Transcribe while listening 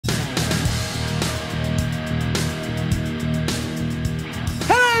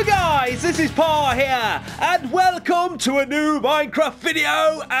guys, this is Parr here, and welcome to a new Minecraft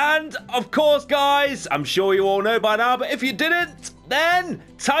video. And of course, guys, I'm sure you all know by now, but if you didn't, then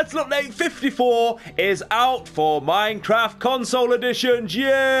Title Update 54 is out for Minecraft Console Editions.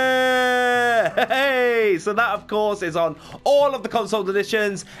 Yeah! Hey! So that, of course, is on all of the console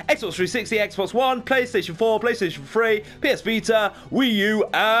editions: Xbox 360, Xbox One, PlayStation 4, PlayStation 3, PS Vita, Wii U,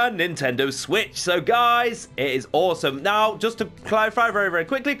 and Nintendo Switch. So, guys, it is awesome. Now, just to clarify very, very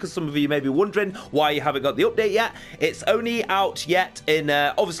quickly, because some of you may be wondering why you haven't got the update yet, it's only out yet in,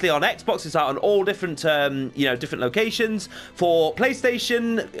 obviously on Xbox, it's out on all different, different locations. For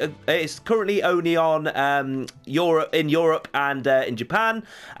PlayStation, it's currently only on Europe and in Japan.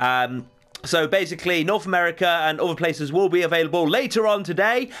 So basically, North America and other places will be available later on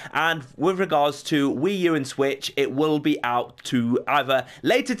today. And with regards to Wii U and Switch, it will be out to either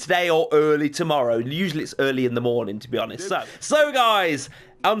later today or early tomorrow. Usually it's early in the morning, to be honest. So guys,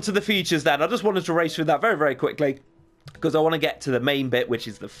 onto the features then. I just wanted to race through that very, very quickly, because I want to get to the main bit, which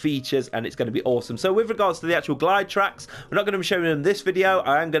is the features, and it's going to be awesome. So with regards to the actual glide tracks, we're not going to be showing them in this video.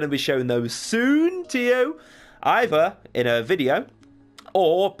 I am going to be showing those soon to you, either in a video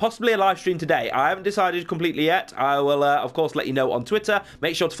or possibly a live stream today. I haven't decided completely yet. I will, of course, let you know on Twitter.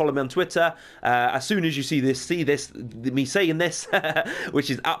 Make sure to follow me on Twitter. As soon as you see this, me saying this, which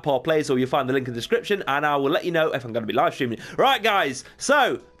is at Playz, or you'll find the link in the description, and I will let you know if I'm going to be live streaming. Right, guys,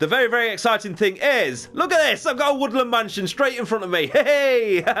 so the very, very exciting thing is, look at this. I've got a woodland mansion straight in front of me.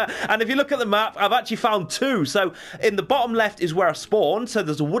 Hey! And if you look at the map, I've actually found two. So in the bottom left is where I spawned. So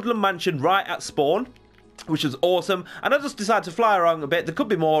there's a woodland mansion right at spawn, which is awesome. And I just decided to fly around a bit. There could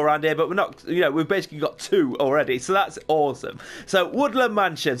be more around here, but we're not, we've basically got two already, so that's awesome. So woodland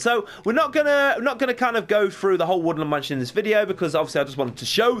mansion. So we're not gonna kind of go through the whole woodland mansion in this video, because obviously I just wanted to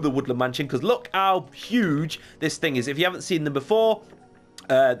show the woodland mansion, because look how huge this thing is. If you haven't seen them before,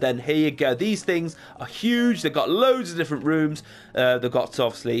 then here you go. These things are huge. They've got loads of different rooms. They've got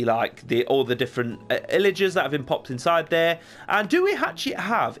obviously like all the different illagers that have been popped inside there. And do we actually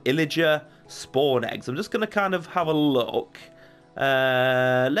have illager spawn eggs? I'm just going to kind of have a look.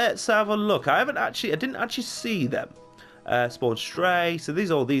 Let's have a look. I didn't actually see them. Spawn stray. So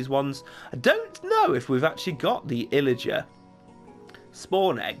these are all these ones. I don't know if we've actually got the illager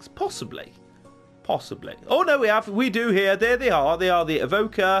spawn eggs. Possibly. Oh no, we do here. There they are. They are the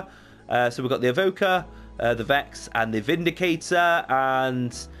evoker. So we've got the evoker, the vex, and the vindicator.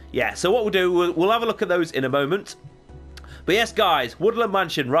 And yeah, so what we'll do, we'll have a look at those in a moment. But yes, guys, woodland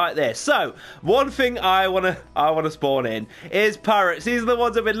mansion right there. So one thing I wanna spawn in is parrots. These are the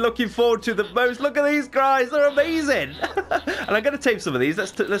ones I've been looking forward to the most. Look at these guys, they're amazing. And I'm gonna tame some of these.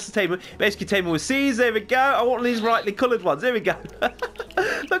 Let's tame them. Basically tame them with seeds. There we go. I want these brightly coloured ones. There we go.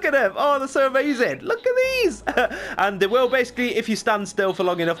 Look at them. Oh, they're so amazing. Look at these. And they will basically, if you stand still for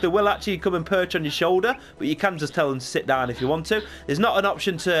long enough, they will actually come and perch on your shoulder. But you can just tell them to sit down if you want to. There's not an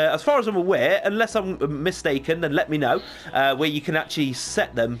option to, as far as I'm aware, unless I'm mistaken, then let me know, where you can actually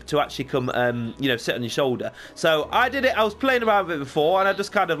set them to actually come, sit on your shoulder. So I did it. I was playing around with it before, and I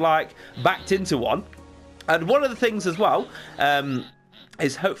just kind of like backed into one. And one of the things as well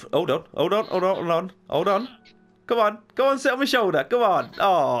is hold on. Come on, sit on my shoulder. Come on.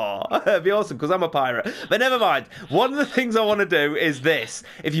 Oh, it'd be awesome, because I'm a pirate. But never mind. One of the things I want to do is this.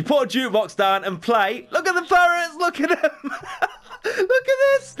 If you put a jukebox down and play, look at the parrots. Look at them. Look at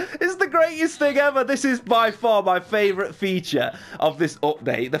this. It's the greatest thing ever. This is by far my favourite feature of this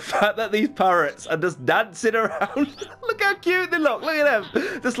update. The fact that these parrots are just dancing around. Look how cute they look. Look at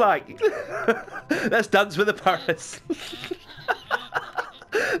them. Just like, let's dance with the parrots.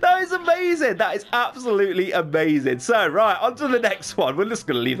 That is amazing. That is absolutely amazing. So, right, on to the next one. We're just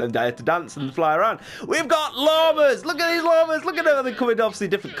going to leave them there to dance and fly around. We've got llamas. Look at these llamas. Look at them. They come in obviously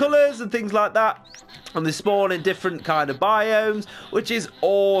different colours and things like that. And they spawn in different kind of biomes, which is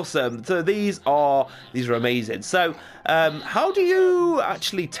awesome. So these are amazing. So, how do you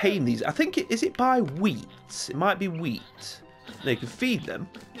actually tame these? I think is it by wheat? It might be wheat. No, you can feed them.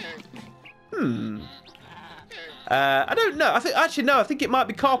 I don't know. I think it might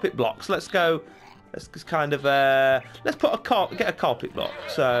be carpet blocks. Let's go. Let's just kind of let's put get a carpet block.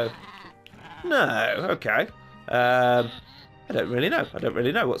 So no, okay. I don't really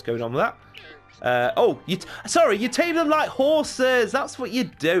know what's going on with that. Sorry, you tame them like horses. That's what you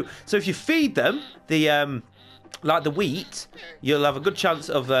do. So if you feed them the like the wheat, you'll have a good chance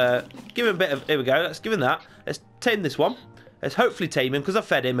of give him a bit of. Here we go. Let's give him that. Let's tame this one. Let's hopefully tame him, because I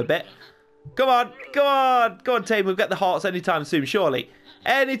fed him a bit. Come on, tame. We'll get the hearts anytime soon, surely.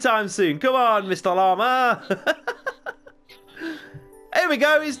 Anytime soon. Come on, Mr. Llama. Here we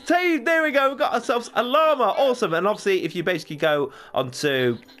go, he's tamed. There we go, we've got ourselves a llama. Awesome. And obviously, if you basically go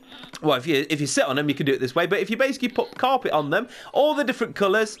onto Well, if you sit on them, you can do it this way. But if you basically put carpet on them, all the different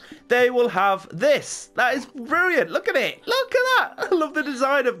colours, they will have this. That is brilliant. Look at it. Look at that. I love the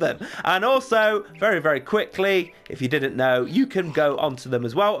design of them. And also, very, very quickly, if you didn't know, you can go onto them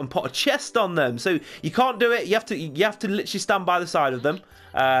as well and put a chest on them. So you can't do it. You have to literally stand by the side of them.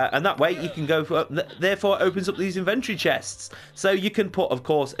 And that way you can go for, therefore it opens up these inventory chests. So you can put, of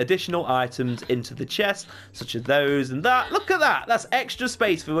course, additional items into the chest, such as those and that. Look at that. That's extra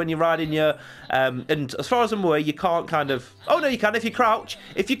space for when you're riding your, and as far as I'm aware, you can't kind of, oh no, you can if you crouch.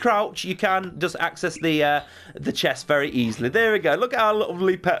 If you crouch, you can just access the chest very easily. There we go. Look at our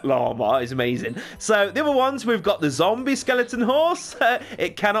lovely pet llama. It's amazing. So the other ones, we've got the zombie skeleton horse.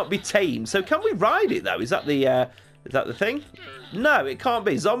 It cannot be tamed. So can we ride it though? Is that the thing? No, it can't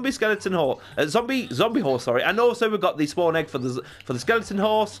be. Zombie skeleton horse, zombie horse. Sorry, and also we've got the spawn egg for the skeleton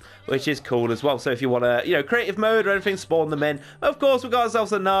horse, which is cool as well. So if you want to, creative mode or anything, spawn them in. Of course, we've got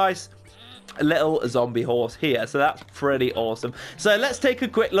ourselves a nice little zombie horse here, so that's pretty awesome. So let's take a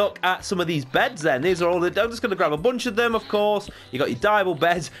quick look at some of these beds then. These are all I'm just going to grab a bunch of them. Of course, you got your diable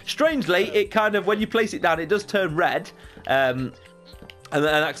beds. Strangely, it kind of, when you place it down, it does turn red. And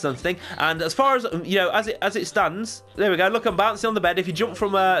that kind of thing. And as far as, as it stands, there we go. Look, I'm bouncing on the bed. If you jump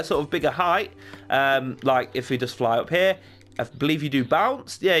from a sort of bigger height, like if we just fly up here, I believe you do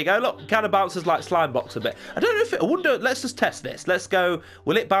bounce. There you go. Look, kind of bounces like slime blocks a bit. I don't know if I wonder, let's just test this. Let's go,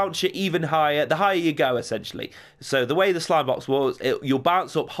 will it bounce you even higher? The higher you go, essentially. So the way the slime blocks was, you'll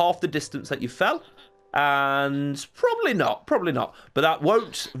bounce up half the distance that you fell. And probably not, but that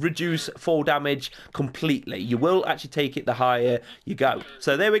won't reduce fall damage completely. You will actually take it the higher you go.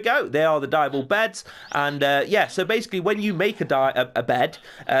 So there we go. They are the diable beds. And yeah, so basically when you make a bed,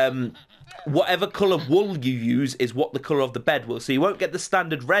 whatever colour wool you use is what the colour of the bed will. So you won't get the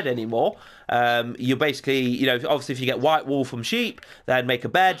standard red anymore. You basically, obviously if you get white wool from sheep, then make a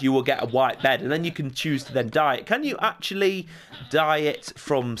bed, you will get a white bed. And then you can choose to then dye it. Can you actually dye it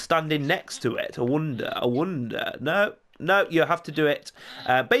from standing next to it? I wonder. No, you have to do it.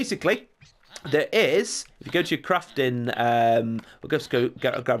 Basically, there is, if you go to your crafting, we'll just go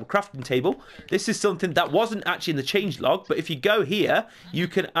grab a crafting table. This is something that wasn't actually in the changelog, but if you go here, you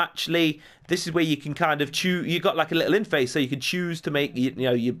can actually, this is where you can kind of choose, you've got like a little interface, so you can choose to make,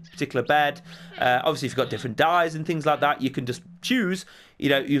 your particular bed. Obviously, if you've got different dyes and things like that, you can just choose,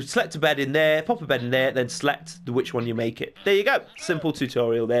 you select a bed in there, pop a bed in there, then select which one you make it. There you go. Simple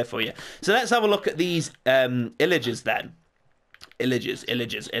tutorial there for you. So let's have a look at these illagers then.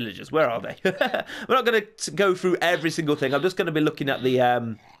 Illagers. Where are they? We're not going to go through every single thing. I'm just going to be looking at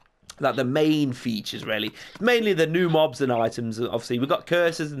the main features, really. Mainly the new mobs and items. Obviously, we've got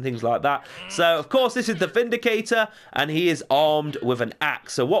curses and things like that. So, of course, this is the Vindicator, and he is armed with an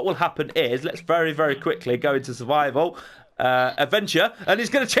axe. So what will happen is, let's very, very quickly go into survival. Adventure, and he's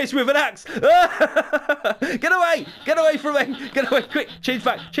going to chase me with an axe. Get away from me, get away, quick, change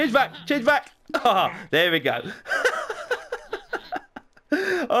back. Oh, there we go.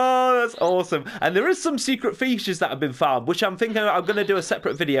 Oh, that's awesome. And there is some secret features that have been found, which I'm thinking I'm going to do a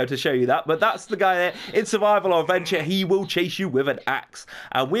separate video to show you that. But that's the guy there in survival or adventure. He will chase you with an axe.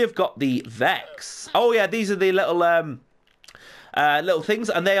 And we've got the Vex. Oh yeah, these are the little things,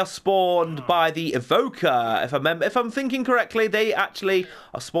 and they are spawned by the Evoker. If I'm thinking correctly, they actually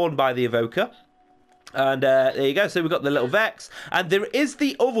are spawned by the Evoker. And there you go. So we've got the little Vex, and there is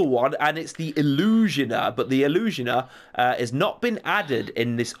the other one, and it's the Illusioner. But the Illusioner has not been added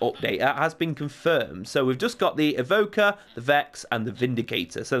in this update. That has been confirmed. So we've just got the Evoker, the Vex, and the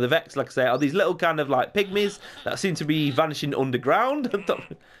Vindicator. So the Vex, like I say, are these little kind of like pygmies that seem to be vanishing underground.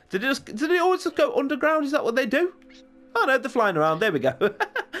 Did they always just go underground? Is that what they do? Oh no, they're flying around. There we go.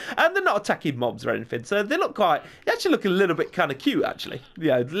 And they're not attacking mobs or anything. So they actually look a little bit kind of cute, actually.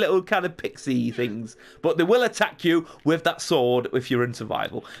 Little kind of pixie things. But they will attack you with that sword if you're in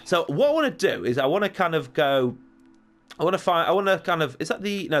survival. So what I want to do is I want to kind of go... is that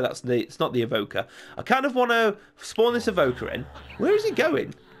the... No, it's not the Evoker. I kind of want to spawn this Evoker in. Where is he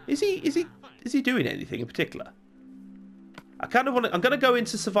going? Is he doing anything in particular? I'm going to go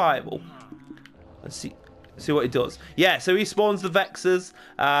into survival. Let's see what he does. Yeah, so he spawns the Vexers,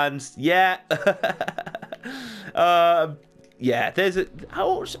 and yeah. Yeah, there's a...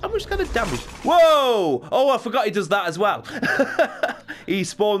 How much kind of damage? Whoa! Oh, I forgot he does that as well. He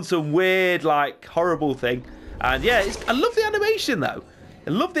spawns some weird, like, horrible thing. And yeah, I love the animation, though.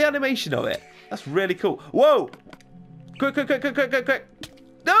 I love the animation of it. That's really cool. Whoa! Quick. No,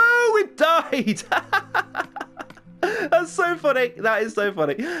 it died! That's so funny. That is so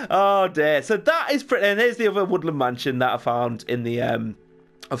funny. Oh dear. So that is pretty. And here's the other woodland mansion that I found in the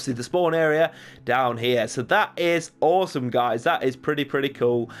obviously the spawn area down here. So that is awesome, guys. That is pretty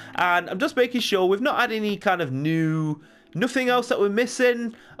cool. And I'm just making sure we've not had any kind of nothing else that we're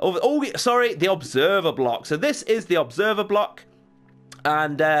missing. Oh, sorry, the observer block. So this is the observer block,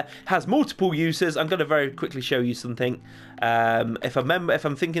 and has multiple uses. I'm going to very quickly show you something. If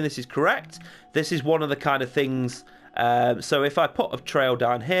I'm thinking this is correct, this is one of the kind of things. So if I put a trail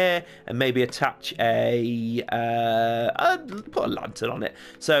down here and maybe attach put a lantern on it.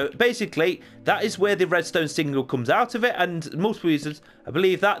 So basically, that is where the redstone signal comes out of it, and multiple users, I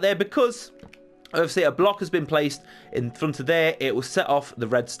believe that there, because obviously a block has been placed in front of there, it will set off the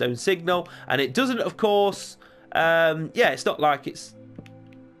redstone signal, and it doesn't, of course, yeah, it's not like it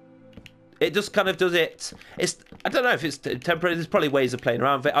just kind of does it. I don't know if it's temporary. There's probably ways of playing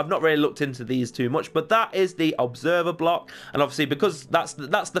around with it. I've not really looked into these too much, but that is the observer block, and obviously because that's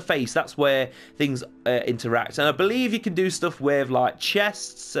the face, that's where things interact. And I believe you can do stuff with like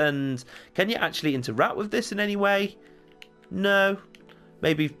chests. And can you actually interact with this in any way? No.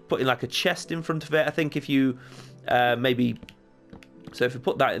 Maybe putting like a chest in front of it. I think if you maybe, so if you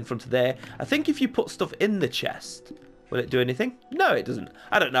put that in front of there, I think if you put stuff in the chest, will it do anything? No, it doesn't.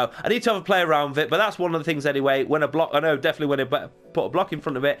 I don't know. I need to have a play around with it, but that's one of the things anyway. When a block, I know definitely when I put a block in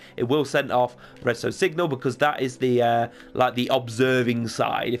front of it, it will send off redstone signal, because that is the like the observing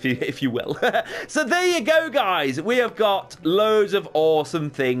side, if you will. So there you go, guys. We have got loads of awesome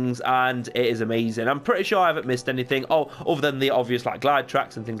things, and it is amazing. I'm pretty sure I haven't missed anything, other than the obvious like glide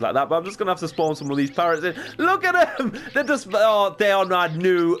tracks and things like that. But I'm just gonna have to spawn some of these parrots in. Look at them. They're just they are my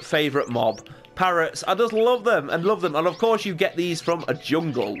new favorite mob. Parrots, I just love them and love them. And of course you get these from a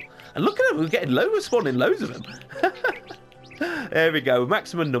jungle. And look at them, we're getting loads, we're spawning loads of them. There we go,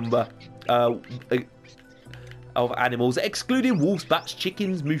 maximum number of animals, excluding wolves, bats,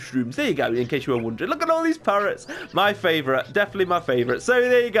 chickens, mushrooms. There you go, in case you were wondering. Look at all these parrots. My favourite, definitely my favourite. So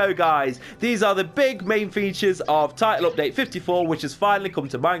there you go, guys. These are the big main features of Title Update 54, which has finally come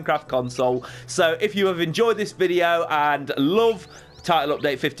to Minecraft console. So if you have enjoyed this video and love Title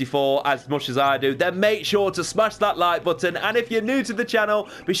Update 54 as much as I do, then make sure to smash that like button. And if you're new to the channel,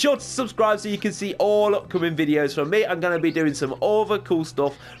 be sure to subscribe so you can see all upcoming videos from me. I'm going to be doing some other cool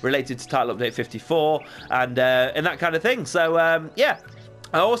stuff related to Title Update 54 and that kind of thing. So yeah.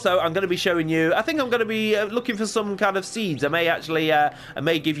 Also, I'm going to be showing you, I think I'm going to be looking for some kind of seeds. I may actually, I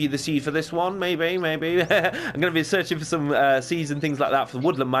may give you the seed for this one, maybe. I'm going to be searching for some seeds and things like that for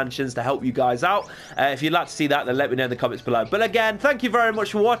woodland mansions to help you guys out. If you'd like to see that, then let me know in the comments below. But again, thank you very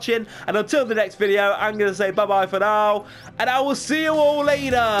much for watching, and until the next video, I'm going to say bye-bye for now, and I will see you all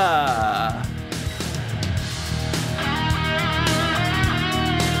later.